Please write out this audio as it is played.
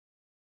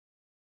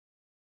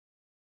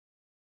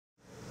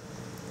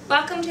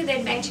Welcome to the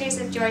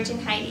Adventures of George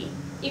and Heidi.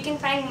 You can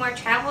find more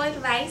travel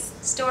advice,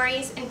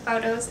 stories, and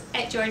photos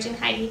at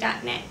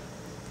georgeandheidi.net.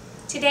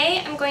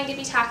 Today I'm going to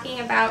be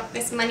talking about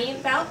this money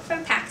belt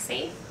from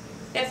PacSafe.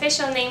 The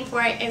official name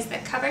for it is the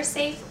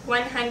Coversafe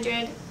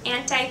 100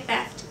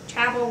 Anti-Theft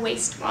Travel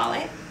Waist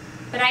Wallet,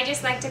 but I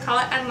just like to call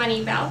it a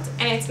money belt,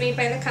 and it's made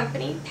by the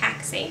company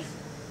PacSafe.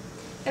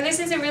 Now this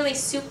is a really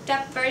souped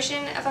up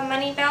version of a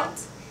money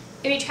belt.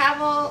 If you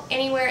travel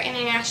anywhere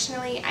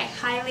internationally, I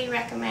highly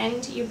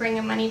recommend you bring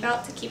a money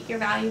belt to keep your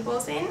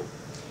valuables in.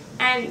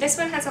 And this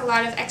one has a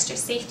lot of extra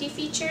safety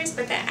features,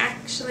 but that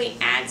actually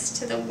adds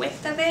to the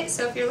width of it.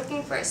 So if you're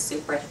looking for a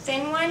super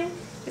thin one,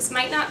 this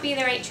might not be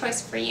the right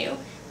choice for you.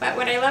 But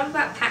what I love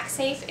about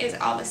PacSafe is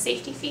all the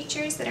safety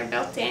features that are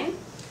built in.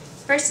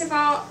 First of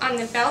all, on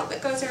the belt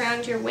that goes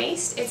around your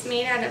waist, it's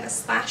made out of a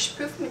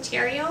slash-proof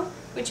material,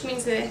 which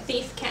means that a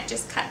thief can't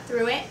just cut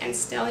through it and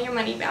steal your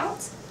money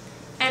belt.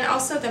 And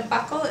also the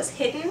buckle is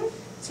hidden,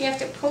 so you have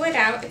to pull it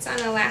out. It's on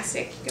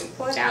elastic. You can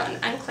pull it out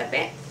and unclip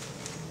it.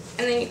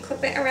 And then you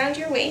clip it around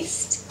your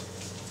waist.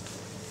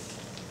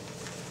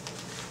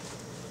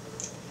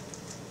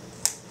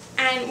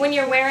 And when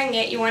you're wearing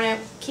it, you want to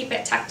keep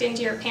it tucked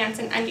into your pants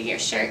and under your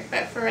shirt,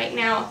 but for right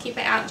now I'll keep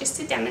it out just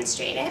to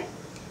demonstrate it.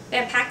 The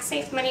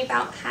PacSafe money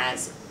belt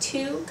has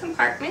 2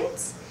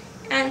 compartments.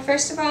 And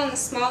first of all, in the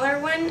smaller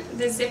one,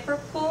 the zipper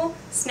pull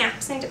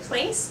snaps into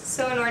place.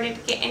 So in order to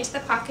get into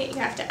the pocket,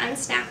 you have to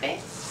unsnap it.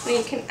 Then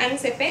you can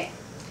unzip it.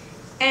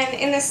 And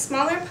in the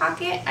smaller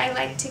pocket, I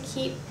like to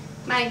keep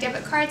my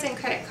debit cards and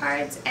credit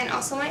cards and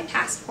also my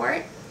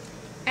passport.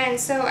 And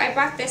so I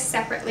bought this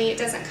separately. It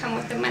doesn't come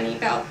with the money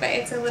belt, but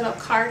it's a little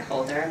card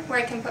holder where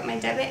I can put my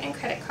debit and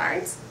credit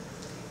cards.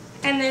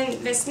 And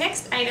then this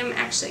next item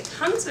actually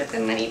comes with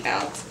the money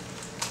belt,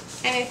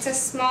 and it's a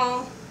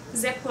small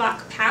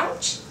Ziploc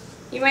pouch.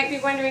 You might be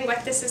wondering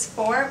what this is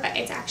for, but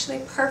it's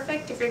actually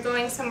perfect if you're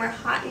going somewhere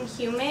hot and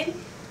humid.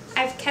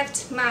 I've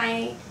kept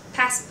my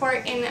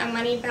passport in a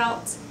money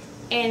belt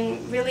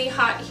in really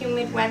hot,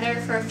 humid weather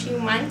for a few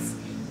months,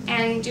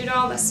 and due to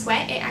all the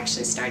sweat, it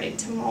actually started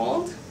to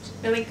mold, which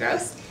is really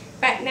gross.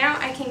 But now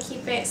I can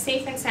keep it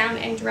safe and sound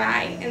and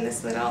dry in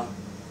this little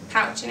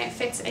pouch, and it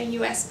fits a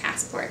US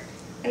passport.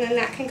 And then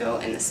that can go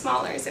in the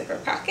smaller zipper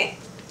pocket.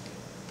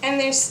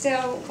 And there's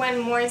still one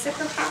more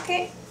zipper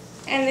pocket.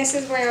 And this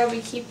is where I'll be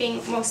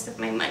keeping most of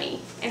my money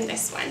in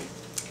this one.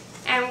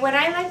 And what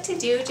I like to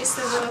do, just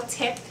a little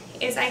tip,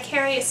 is I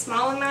carry a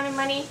small amount of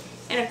money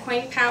in a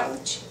coin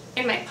pouch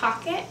in my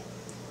pocket.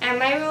 And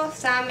my rule of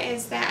thumb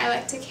is that I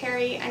like to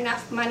carry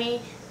enough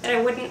money that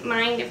I wouldn't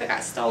mind if it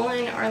got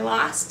stolen or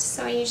lost.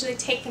 So I usually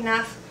take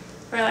enough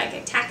for like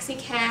a taxi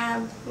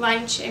cab,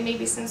 lunch, and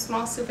maybe some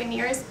small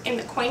souvenirs in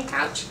the coin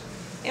pouch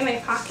in my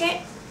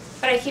pocket.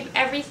 But I keep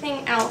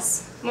everything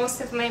else,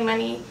 most of my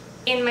money,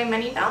 in my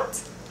money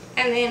belt.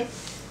 And then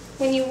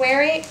when you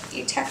wear it,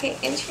 you tuck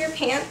it into your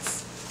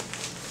pants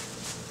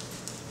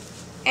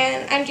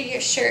and under your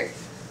shirt.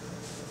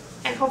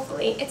 And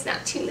hopefully it's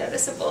not too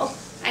noticeable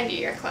under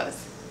your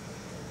clothes.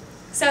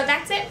 So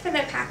that's it for the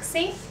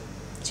PacSafe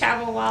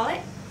travel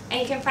wallet.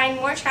 And you can find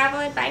more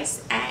travel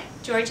advice at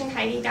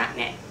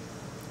georgeandheidi.net.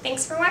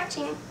 Thanks for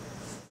watching.